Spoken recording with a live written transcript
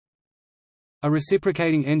A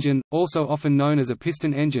reciprocating engine, also often known as a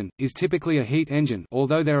piston engine, is typically a heat engine,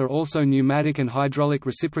 although there are also pneumatic and hydraulic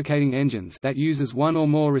reciprocating engines that uses one or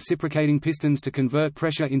more reciprocating pistons to convert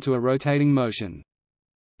pressure into a rotating motion.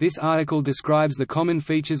 This article describes the common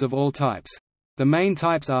features of all types. The main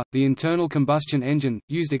types are, the internal combustion engine,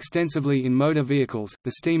 used extensively in motor vehicles,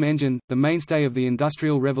 the steam engine, the mainstay of the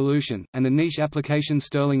Industrial Revolution, and the niche application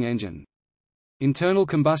Stirling engine. Internal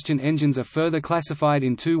combustion engines are further classified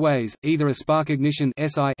in two ways, either a spark ignition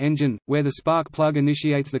 (SI) engine, where the spark plug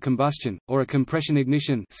initiates the combustion, or a compression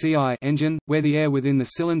ignition (CI) engine, where the air within the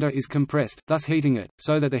cylinder is compressed, thus heating it,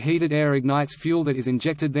 so that the heated air ignites fuel that is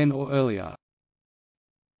injected then or earlier.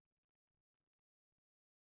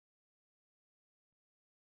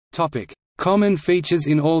 Common features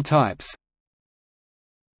in all types.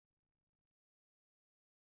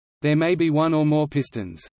 There may be one or more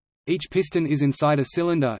pistons. Each piston is inside a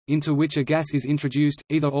cylinder, into which a gas is introduced,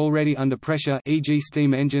 either already under pressure, e.g.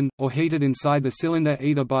 steam engine, or heated inside the cylinder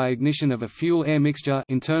either by ignition of a fuel-air mixture,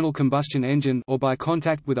 internal combustion engine, or by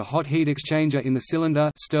contact with a hot heat exchanger in the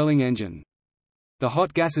cylinder, Stirling engine. The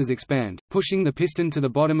hot gases expand, pushing the piston to the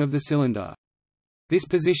bottom of the cylinder. This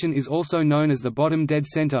position is also known as the bottom dead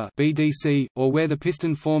center (BDC), or where the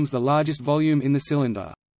piston forms the largest volume in the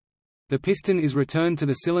cylinder. The piston is returned to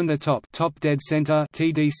the cylinder top dead center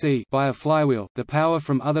 (TDC) by a flywheel, the power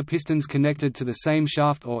from other pistons connected to the same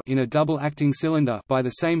shaft or in a double-acting cylinder by the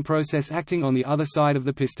same process acting on the other side of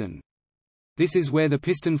the piston. This is where the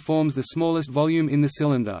piston forms the smallest volume in the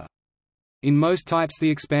cylinder. In most types the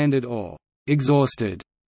expanded or exhausted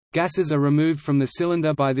gases are removed from the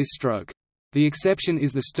cylinder by this stroke. The exception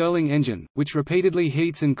is the Stirling engine, which repeatedly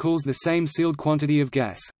heats and cools the same sealed quantity of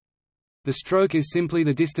gas. The stroke is simply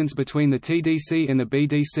the distance between the TDC and the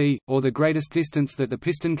BDC, or the greatest distance that the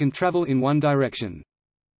piston can travel in one direction.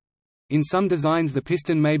 In some designs the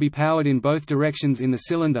piston may be powered in both directions in the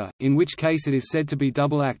cylinder, in which case it is said to be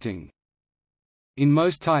double-acting. In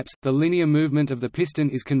most types, the linear movement of the piston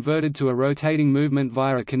is converted to a rotating movement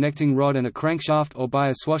via a connecting rod and a crankshaft or by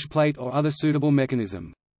a swash plate or other suitable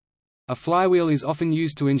mechanism. A flywheel is often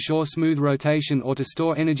used to ensure smooth rotation or to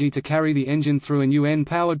store energy to carry the engine through an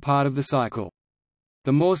UN-powered part of the cycle.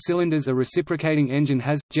 The more cylinders a reciprocating engine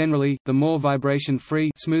has, generally, the more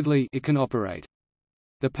vibration-free smoothly it can operate.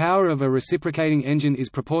 The power of a reciprocating engine is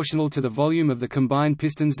proportional to the volume of the combined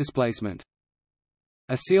piston's displacement.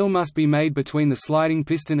 A seal must be made between the sliding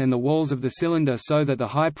piston and the walls of the cylinder so that the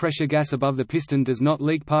high-pressure gas above the piston does not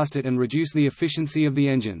leak past it and reduce the efficiency of the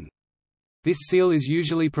engine. This seal is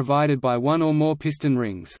usually provided by one or more piston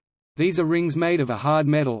rings. These are rings made of a hard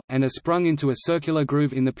metal, and are sprung into a circular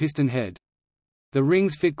groove in the piston head. The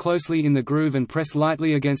rings fit closely in the groove and press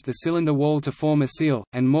lightly against the cylinder wall to form a seal,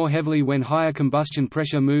 and more heavily when higher combustion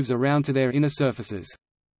pressure moves around to their inner surfaces.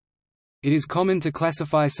 It is common to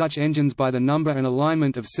classify such engines by the number and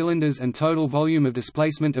alignment of cylinders and total volume of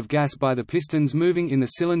displacement of gas by the pistons moving in the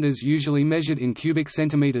cylinders, usually measured in cubic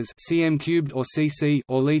centimeters (cm cubed or cc)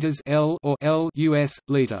 or liters (L or L US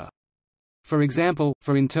liter). For example,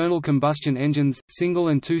 for internal combustion engines, single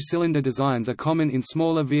and two-cylinder designs are common in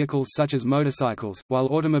smaller vehicles such as motorcycles, while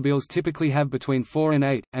automobiles typically have between 4 and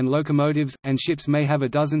 8, and locomotives and ships may have a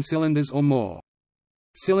dozen cylinders or more.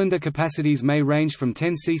 Cylinder capacities may range from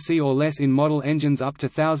 10 cc or less in model engines up to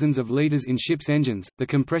thousands of liters in ships' engines. The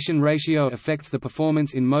compression ratio affects the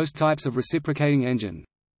performance in most types of reciprocating engine.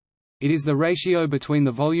 It is the ratio between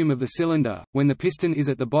the volume of the cylinder, when the piston is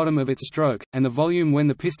at the bottom of its stroke, and the volume when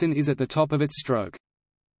the piston is at the top of its stroke.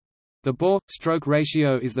 The bore-stroke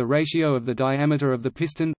ratio is the ratio of the diameter of the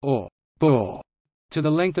piston, or bore, to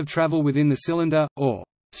the length of travel within the cylinder, or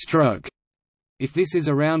stroke. If this is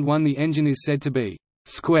around 1, the engine is said to be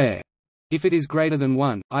square. If it is greater than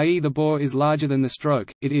 1, i.e. the bore is larger than the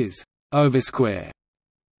stroke, it is oversquare.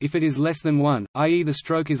 If it is less than 1, i.e. the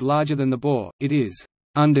stroke is larger than the bore, it is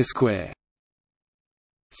undersquare.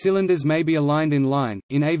 Cylinders may be aligned in line,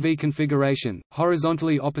 in AV configuration,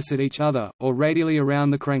 horizontally opposite each other, or radially around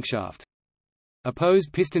the crankshaft.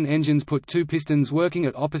 Opposed piston engines put two pistons working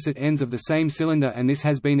at opposite ends of the same cylinder, and this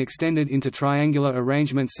has been extended into triangular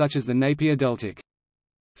arrangements such as the Napier-Deltic.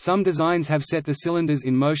 Some designs have set the cylinders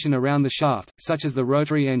in motion around the shaft, such as the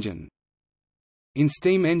rotary engine. In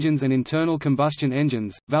steam engines and internal combustion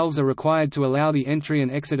engines, valves are required to allow the entry and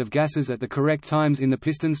exit of gases at the correct times in the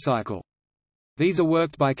piston's cycle. These are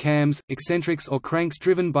worked by cams, eccentrics or cranks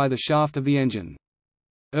driven by the shaft of the engine.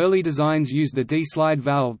 Early designs used the D-slide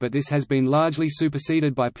valve, but this has been largely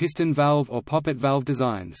superseded by piston valve or poppet valve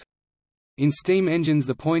designs. In steam engines,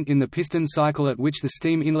 the point in the piston cycle at which the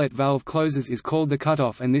steam inlet valve closes is called the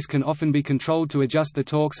cutoff, and this can often be controlled to adjust the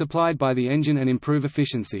torque supplied by the engine and improve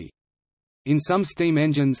efficiency. In some steam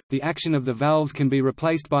engines, the action of the valves can be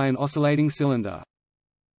replaced by an oscillating cylinder.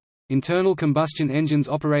 Internal combustion engines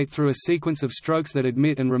operate through a sequence of strokes that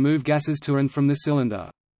admit and remove gases to and from the cylinder.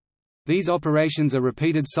 These operations are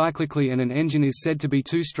repeated cyclically, and an engine is said to be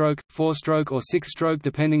 2-stroke, 4-stroke or 6-stroke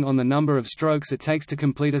depending on the number of strokes it takes to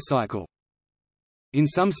complete a cycle. In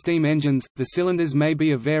some steam engines, the cylinders may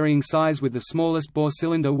be of varying size, with the smallest bore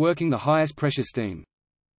cylinder working the highest pressure steam.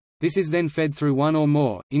 This is then fed through one or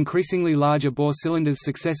more, increasingly larger bore cylinders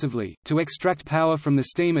successively, to extract power from the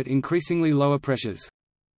steam at increasingly lower pressures.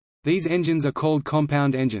 These engines are called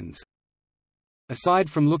compound engines. Aside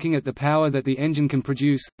from looking at the power that the engine can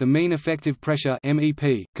produce, the mean effective pressure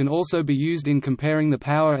 (MEP) can also be used in comparing the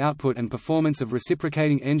power output and performance of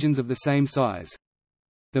reciprocating engines of the same size.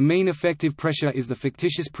 The mean effective pressure is the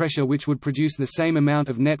fictitious pressure which would produce the same amount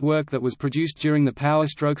of net work that was produced during the power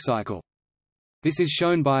stroke cycle. This is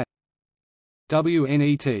shown by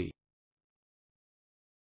WNET.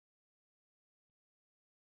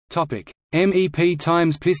 Topic: MEP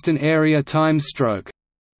times piston area times stroke.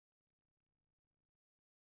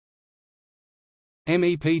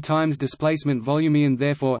 MEP times displacement volume, and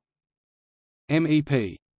therefore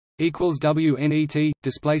MEP equals WNET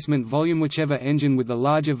displacement volume. Whichever engine with the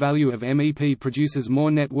larger value of MEP produces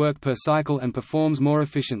more net work per cycle and performs more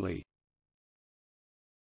efficiently.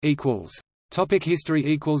 Topic: history.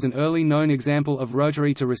 An early known example of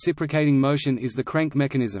rotary to reciprocating motion is the crank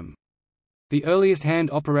mechanism. The earliest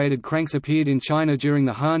hand-operated cranks appeared in China during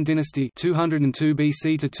the Han Dynasty 202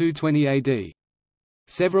 BC to 220 AD.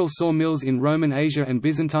 Several sawmills in Roman Asia and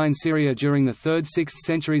Byzantine Syria during the 3rd–6th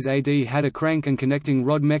centuries AD had a crank and connecting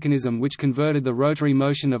rod mechanism which converted the rotary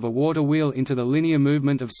motion of a water wheel into the linear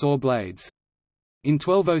movement of saw blades. In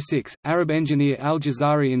 1206, Arab engineer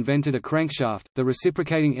al-Jazari invented a crankshaft. The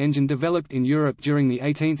reciprocating engine developed in Europe during the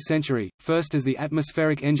 18th century, first as the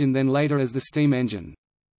atmospheric engine, then later as the steam engine.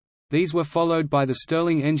 These were followed by the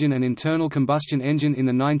Stirling engine and internal combustion engine in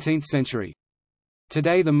the 19th century.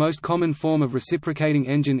 Today the most common form of reciprocating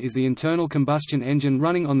engine is the internal combustion engine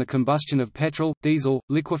running on the combustion of petrol, diesel,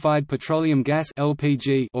 liquefied petroleum gas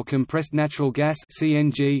 (LPG) or compressed natural gas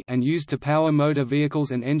 (CNG) and used to power motor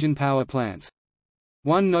vehicles and engine power plants.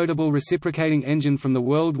 One notable reciprocating engine from the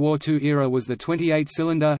World War II era was the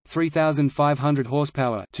 28-cylinder, 3,500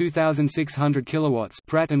 horsepower (2,600 kilowatts)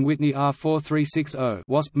 Pratt & Whitney R4360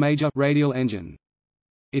 Wasp Major radial engine.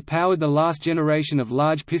 It powered the last generation of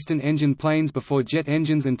large piston engine planes before jet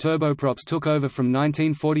engines and turboprops took over from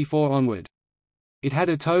 1944 onward. It had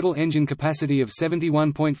a total engine capacity of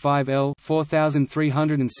 71.5 L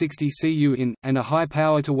 (4,360 cu in), and a high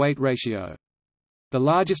power-to-weight ratio. The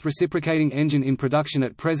largest reciprocating engine in production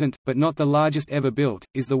at present, but not the largest ever built,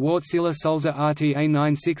 is the Wärtsilä Sulzer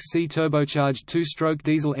RTA96C turbocharged 2-stroke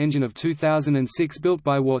diesel engine of 2006 built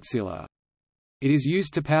by Wärtsilä. It is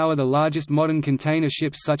used to power the largest modern container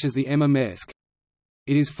ships such as the Emma Maersk.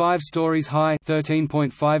 It is 5 stories high,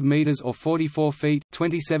 13.5 meters or 44 feet,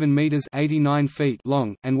 27 meters, 89 feet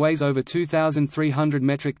long, and weighs over 2,300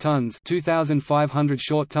 metric tons, 2,500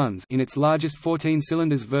 short tons in its largest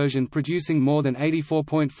 14-cylinders version, producing more than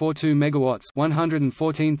 84.42 megawatts,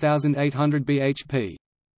 114,800 bhp.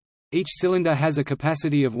 Each cylinder has a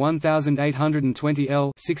capacity of 1,820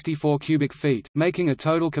 L 64 cubic feet, making a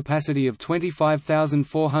total capacity of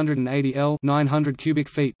 25,480 L 900 cubic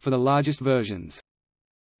feet for the largest versions.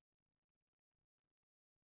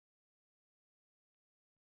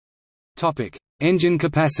 Engine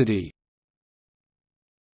capacity.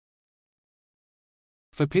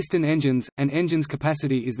 For piston engines, an engine's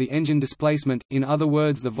capacity is the engine displacement, in other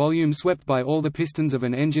words the volume swept by all the pistons of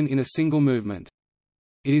an engine in a single movement.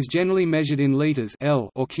 It is generally measured in liters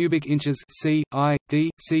L or cubic inches C, I,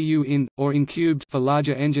 D, cu in, or in cubed for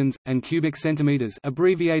larger engines, and cubic centimeters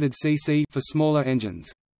abbreviated cc for smaller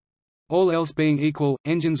engines. All else being equal,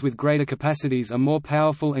 engines with greater capacities are more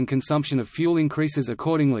powerful and consumption of fuel increases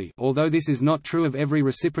accordingly, although this is not true of every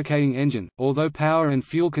reciprocating engine, although power and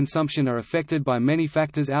fuel consumption are affected by many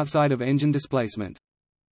factors outside of engine displacement.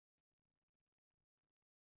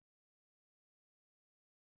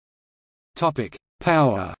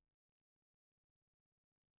 Power.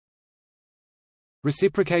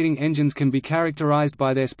 Reciprocating engines can be characterized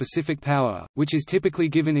by their specific power, which is typically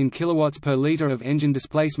given in kilowatts per liter of engine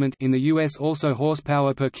displacement, in the US also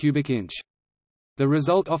horsepower per cubic inch. The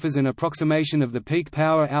result offers an approximation of the peak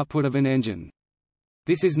power output of an engine.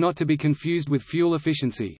 This is not to be confused with fuel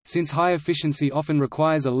efficiency, since high efficiency often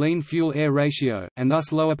requires a lean fuel-air ratio, and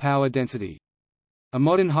thus lower power density. A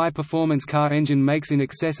modern high-performance car engine makes in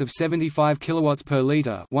excess of 75 kilowatts per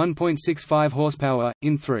liter, 1.65 horsepower,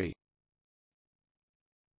 in 3.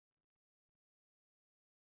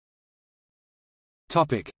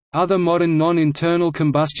 Other modern non-internal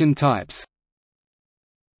combustion types.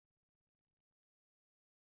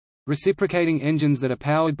 Reciprocating engines that are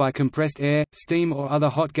powered by compressed air, steam or other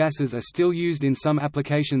hot gases are still used in some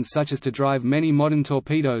applications, such as to drive many modern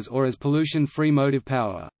torpedoes or as pollution-free motive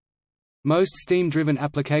power. Most steam-driven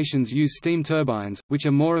applications use steam turbines, which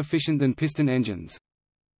are more efficient than piston engines.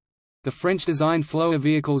 The French-designed Floer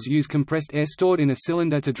vehicles use compressed air stored in a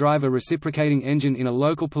cylinder to drive a reciprocating engine in a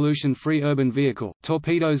local pollution-free urban vehicle.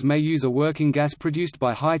 Torpedoes may use a working gas produced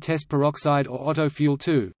by high-test peroxide or auto fuel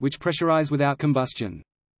too, which pressurize without combustion.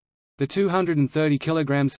 The 230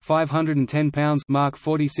 kg (510 pounds) Mark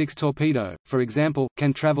 46 torpedo, for example,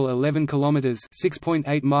 can travel 11 km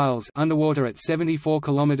 (6.8 miles) underwater at 74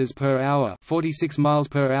 km per hour (46 miles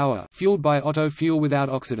per hour), fueled by auto fuel without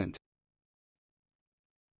oxidant.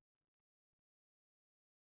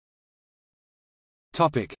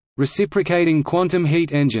 Topic: Reciprocating quantum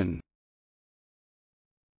heat engine.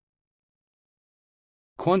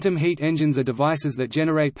 Quantum heat engines are devices that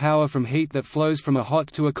generate power from heat that flows from a hot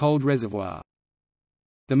to a cold reservoir.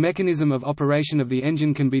 The mechanism of operation of the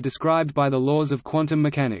engine can be described by the laws of quantum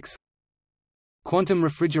mechanics. Quantum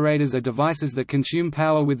refrigerators are devices that consume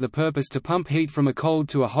power with the purpose to pump heat from a cold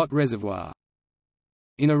to a hot reservoir.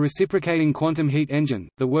 In a reciprocating quantum heat engine,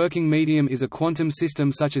 the working medium is a quantum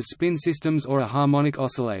system such as spin systems or a harmonic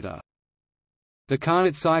oscillator. The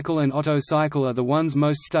Carnot cycle and Otto cycle are the ones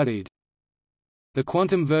most studied. The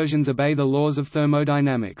quantum versions obey the laws of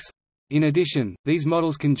thermodynamics. In addition, these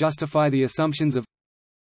models can justify the assumptions of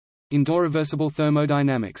irreversible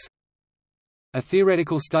thermodynamics. A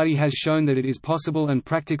theoretical study has shown that it is possible and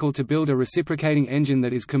practical to build a reciprocating engine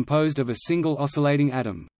that is composed of a single oscillating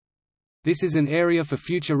atom. This is an area for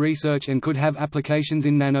future research and could have applications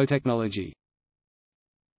in nanotechnology.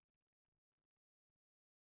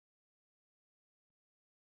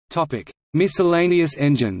 Miscellaneous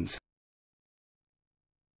engines.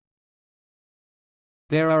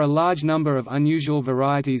 There are a large number of unusual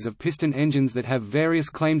varieties of piston engines that have various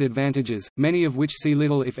claimed advantages, many of which see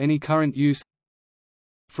little if any current use.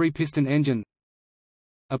 Free piston engine,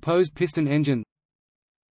 opposed piston engine,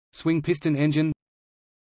 swing piston engine,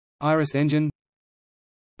 iris engine,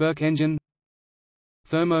 Burke engine,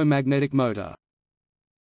 thermomagnetic motor.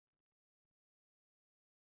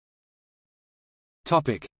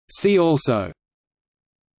 See also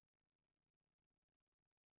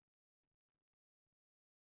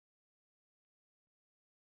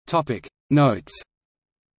Notes.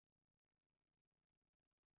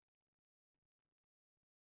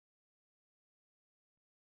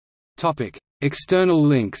 External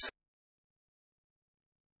links.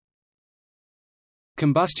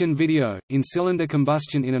 Combustion video, in-cylinder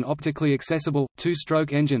combustion in an optically accessible,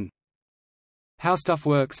 two-stroke engine. How stuff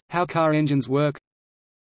works, how car engines work.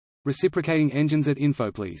 Reciprocating engines at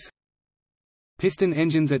InfoPlease. Piston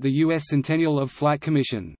engines at the U.S. Centennial of Flight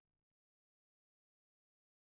Commission.